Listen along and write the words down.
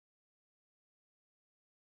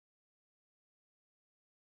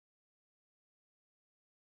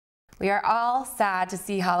We are all sad to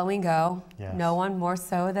see Halloween go. Yes. No one more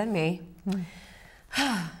so than me.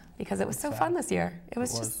 Because it was so fun this year. It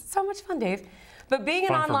was just so much fun, Dave. But being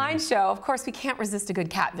an online show, of course, we can't resist a good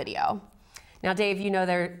cat video. Now, Dave, you know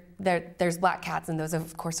there's black cats, and those,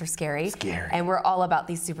 of course, are scary. Scary. And we're all about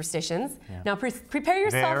these superstitions. Yeah. Now, prepare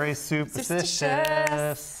yourself. Very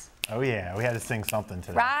superstitious. Oh, yeah. We had to sing something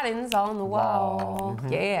today. Writings on the wall.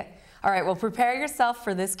 Yeah. All right, well, prepare yourself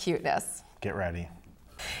for this cuteness. Get ready.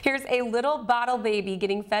 Here's a little bottle baby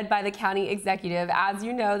getting fed by the county executive. As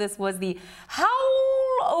you know, this was the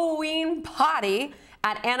Halloween party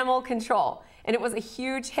at Animal Control. And it was a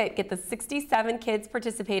huge hit. Get the 67 kids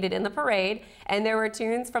participated in the parade, and there were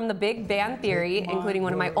tunes from the Big Band Theory, including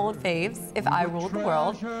one of my old faves, If I Ruled the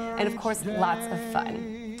World, and of course, lots of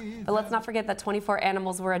fun. But let's not forget that 24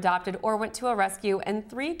 animals were adopted or went to a rescue, and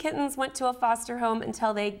 3 kittens went to a foster home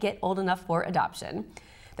until they get old enough for adoption.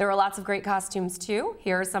 There were lots of great costumes too.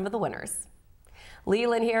 Here are some of the winners.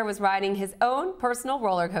 Leland here was riding his own personal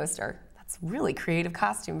roller coaster. That's really creative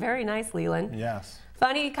costume. Very nice, Leland. Yes.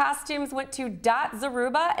 Funny costumes went to Dot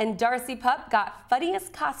Zaruba, and Darcy Pup got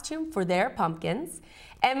funniest costume for their pumpkins.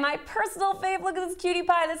 And my personal fave, look at this cutie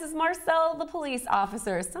pie. This is Marcel, the police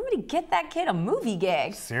officer. Somebody get that kid a movie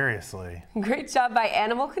gig. Seriously. Great job by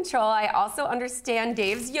Animal Control. I also understand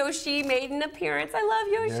Dave's Yoshi made an appearance. I love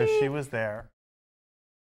Yoshi. Yoshi was there.